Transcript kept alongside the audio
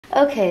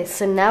Okay,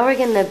 so now we're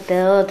going to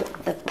build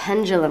the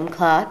pendulum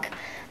clock,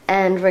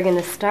 and we're going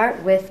to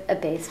start with a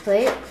base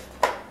plate.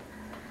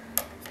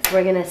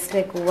 We're going to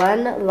stick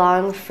one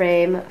long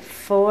frame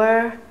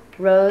 4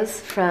 rows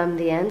from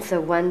the end,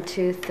 so 1,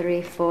 2,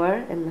 3, 4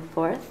 in the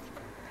fourth,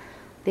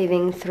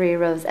 leaving 3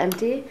 rows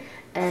empty.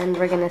 And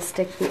we're going to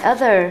stick the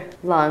other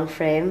long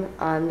frame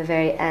on the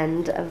very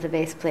end of the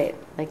base plate,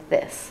 like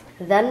this.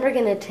 Then we're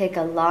going to take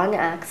a long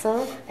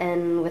axle,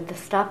 and with the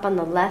stop on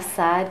the left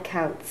side,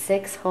 count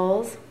 6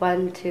 holes.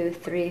 1, 2,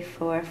 3,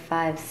 4,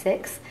 5,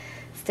 6.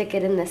 Stick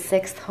it in the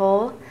 6th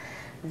hole.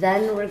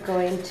 Then we're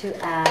going to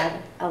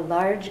add a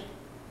large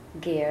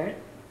gear,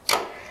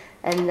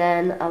 and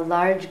then a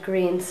large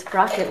green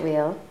sprocket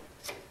wheel,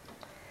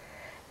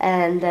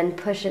 and then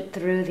push it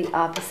through the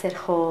opposite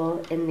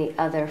hole in the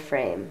other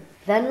frame.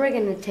 Then we're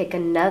going to take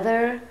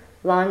another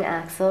long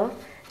axle,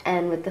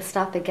 and with the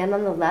stop again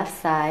on the left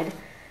side,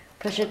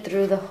 push it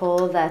through the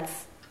hole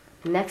that's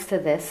next to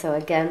this, so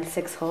again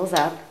 6 holes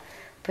up.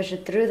 Push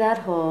it through that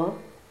hole,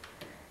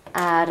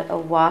 add a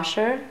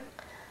washer,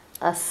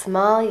 a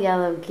small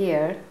yellow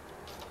gear,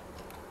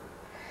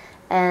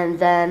 and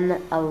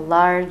then a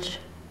large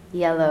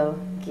yellow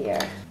gear.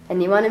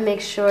 And you want to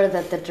make sure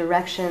that the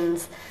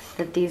directions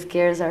that these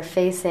gears are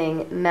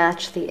facing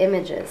match the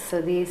images.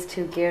 So these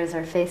 2 gears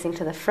are facing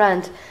to the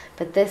front,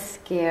 but this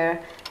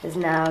gear is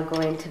now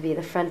going to be,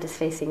 the front is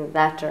facing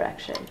that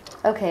direction.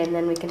 Okay, and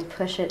then we can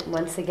push it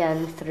once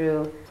again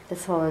through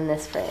this hole in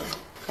this frame.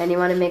 And you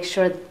want to make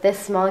sure that this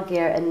small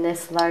gear and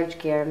this large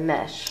gear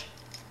mesh.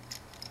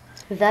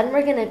 Then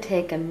we're going to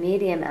take a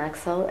medium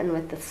axle, and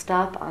with the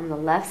stop on the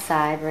left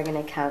side, we're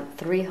going to count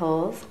 3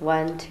 holes,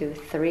 1, 2,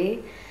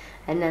 3.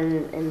 And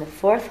then in the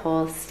 4th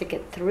hole, stick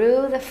it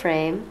through the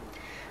frame.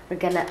 We're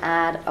going to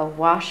add a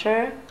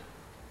washer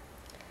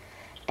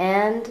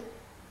and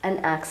an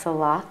axle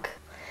lock,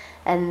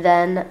 and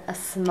then a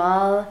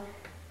small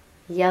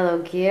yellow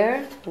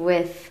gear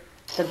with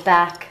the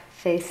back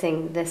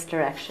facing this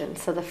direction.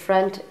 So the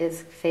front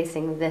is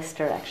facing this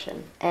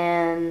direction.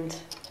 And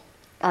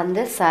on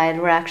this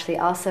side, we're actually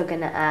also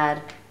going to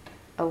add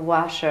a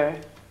washer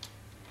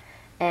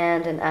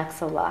and an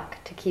axle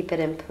lock to keep it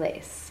in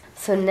place.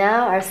 So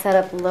now our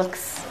setup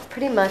looks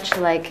pretty much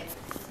like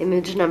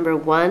image number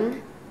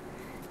 1,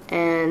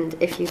 and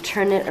if you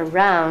turn it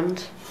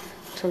around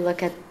to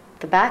look at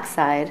the back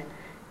side,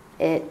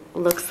 it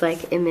looks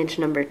like image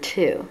number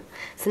 2.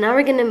 So now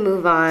we're going to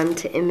move on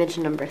to image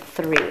number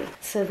 3.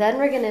 So then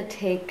we're going to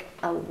take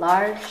a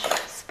large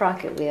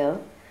sprocket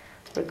wheel.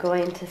 We're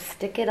going to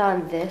stick it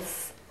on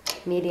this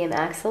medium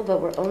axle,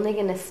 but we're only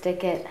going to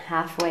stick it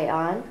halfway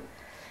on,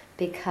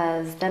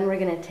 because then we're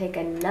going to take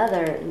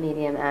another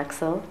medium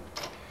axle,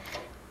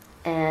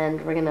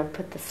 and we're going to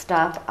put the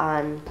stop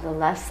on the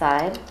left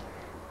side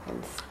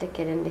and stick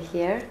it into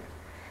here,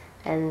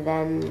 and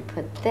then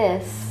put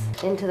this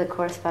into the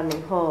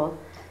corresponding hole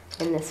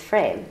in this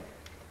frame.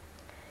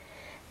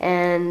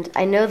 And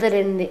I know that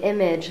in the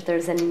image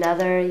there's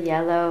another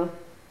yellow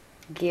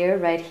gear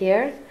right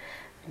here,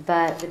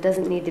 but it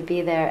doesn't need to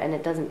be there and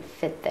it doesn't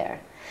fit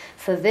there.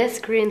 So this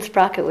green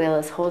sprocket wheel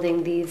is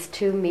holding these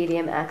 2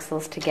 medium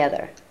axles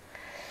together.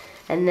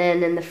 And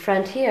then in the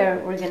front here,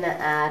 we're going to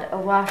add a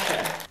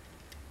washer.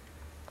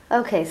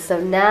 Okay, so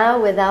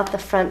now without the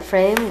front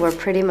frame, we're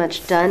pretty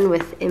much done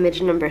with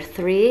image number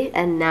 3,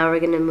 and now we're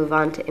going to move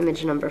on to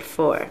image number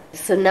 4.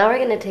 So now we're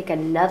going to take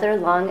another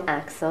long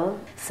axle.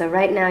 So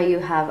right now you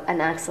have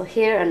an axle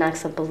here, an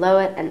axle below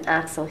it, an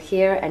axle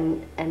here,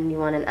 and you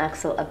want an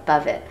axle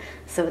above it.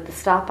 So with the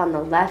stop on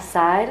the left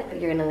side,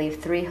 you're going to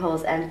leave 3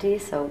 holes empty,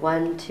 so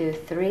 1, 2,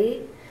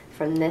 3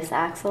 from this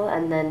axle,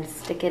 and then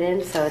stick it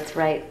in so it's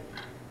right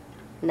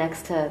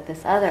next to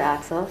this other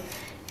axle.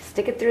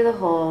 Stick it through the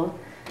hole.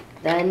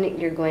 Then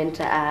you're going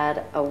to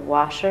add a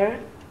washer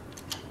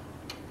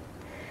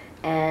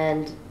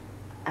and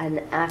an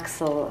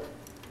axle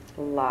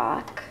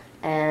lock,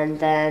 and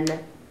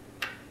then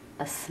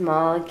a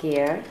small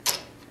gear,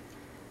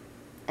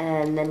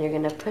 and then you're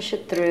going to push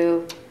it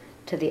through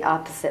to the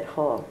opposite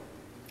hole.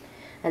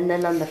 And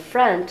then on the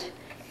front,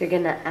 you're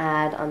going to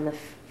add, on the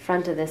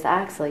front of this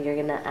axle, you're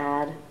going to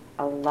add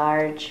a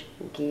large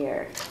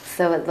gear.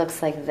 So it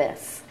looks like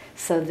this.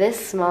 So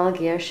this small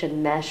gear should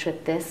mesh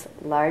with this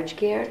large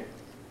gear,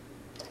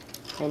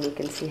 and you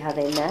can see how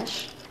they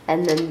mesh.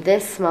 And then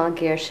this small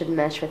gear should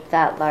mesh with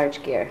that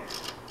large gear.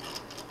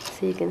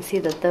 So you can see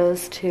that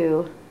those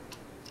 2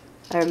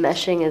 are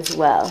meshing as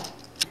well.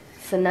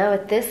 So now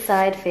with this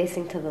side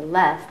facing to the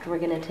left, we're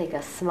going to take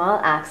a small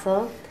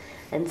axle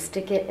and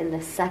stick it in the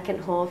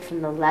 2nd hole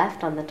from the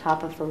left on the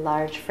top of the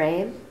large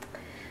frame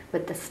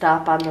with the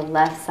stop on the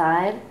left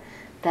side.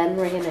 Then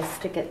we're going to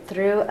stick it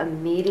through a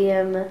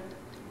medium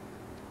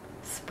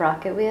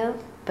sprocket wheel,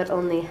 but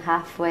only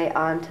halfway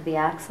onto the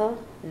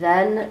axle.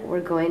 Then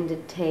we're going to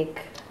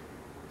take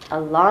a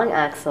long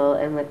axle,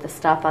 and with the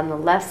stop on the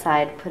left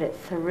side, put it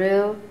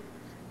through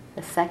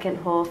the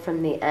 2nd hole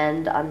from the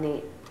end on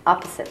the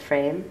opposite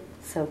frame,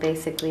 so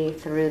basically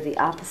through the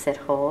opposite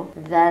hole.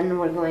 Then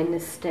we're going to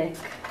stick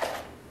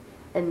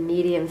a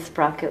medium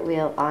sprocket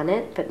wheel on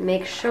it, but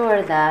make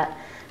sure that,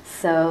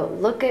 so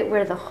look at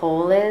where the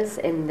hole is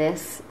in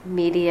this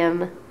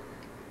medium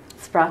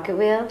sprocket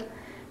wheel,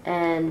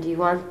 and you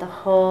want the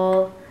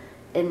hole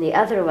in the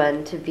other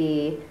one to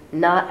be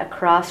not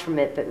across from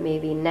it, but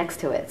maybe next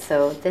to it.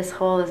 So this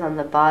hole is on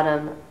the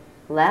bottom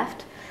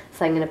left,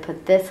 so I'm going to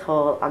put this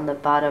hole on the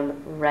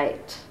bottom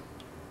right.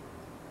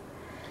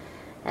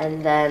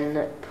 And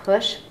then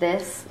push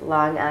this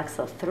long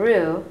axle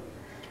through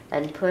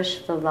and push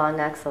the long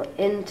axle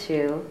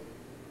into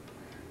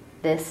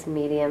this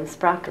medium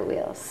sprocket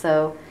wheel.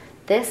 So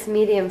this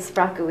medium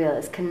sprocket wheel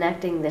is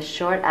connecting this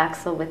short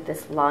axle with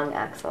this long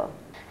axle.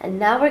 And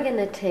now we're going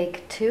to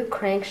take two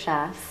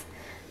crankshafts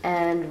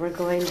and we're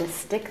going to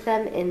stick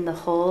them in the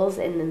holes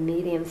in the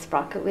medium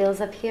sprocket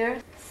wheels up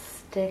here.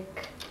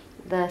 Stick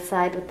the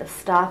side with the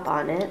stop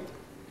on it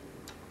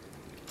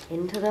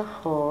into the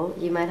hole.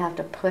 You might have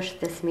to push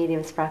this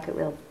medium sprocket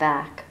wheel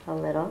back a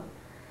little.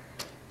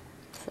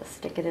 So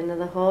stick it into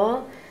the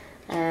hole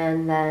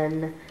and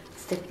then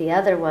stick the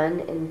other one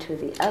into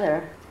the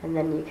other, and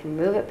then you can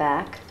move it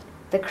back.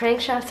 The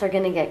crankshafts are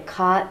going to get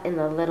caught in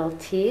the little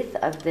teeth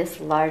of this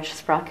large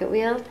sprocket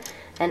wheel,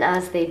 and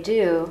as they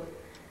do,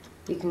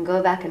 you can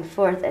go back and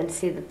forth and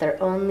see that they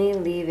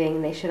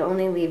should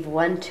only leave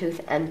one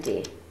tooth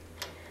empty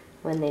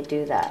when they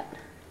do that.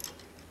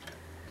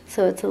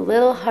 So it's a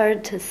little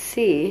hard to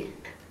see,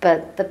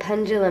 but the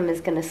pendulum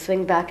is going to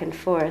swing back and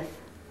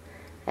forth,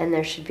 and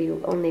there should be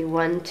only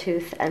one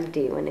tooth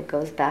empty when it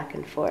goes back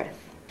and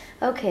forth.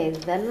 Okay,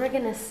 then we're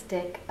going to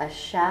stick a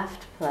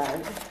shaft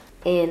plug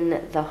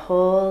in the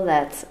hole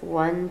that's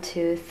 1,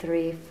 2,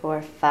 3,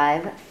 4,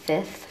 5,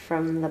 fifth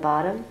from the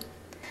bottom.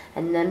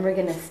 And then we're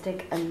going to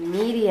stick a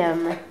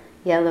medium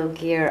yellow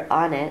gear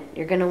on it.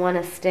 You're going to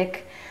want to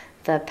stick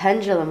the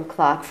pendulum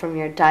clock from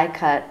your die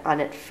cut on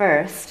it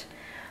first,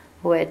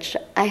 which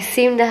I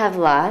seem to have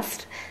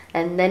lost,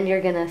 and then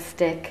you're going to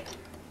stick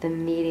the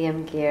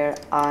medium gear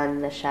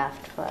on the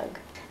shaft plug.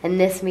 And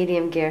this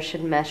medium gear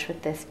should mesh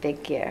with this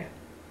big gear.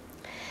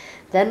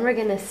 Then we're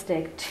going to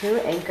stick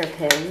 2 anchor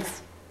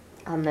pins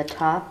on the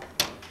top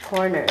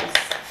corners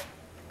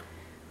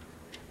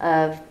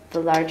of the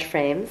large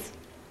frames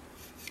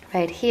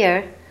right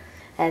here.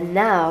 And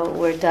now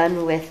we're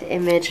done with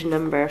image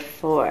number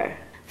 4.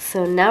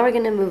 So now we're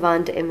going to move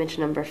on to image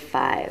number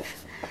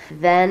 5.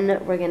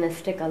 Then we're going to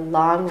stick a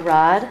long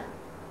rod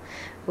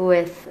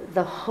with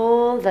the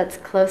hole that's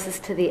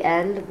closest to the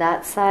end,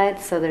 that side.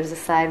 So there's a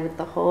side with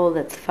the hole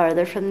that's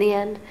farther from the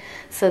end.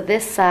 So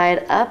this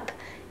side up,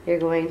 you're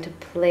going to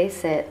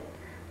place it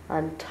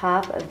on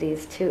top of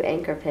these 2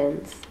 anchor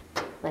pins,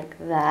 like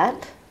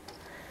that.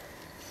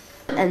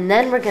 And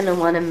then we're going to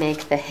want to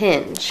make the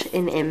hinge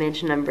in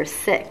image number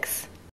 6.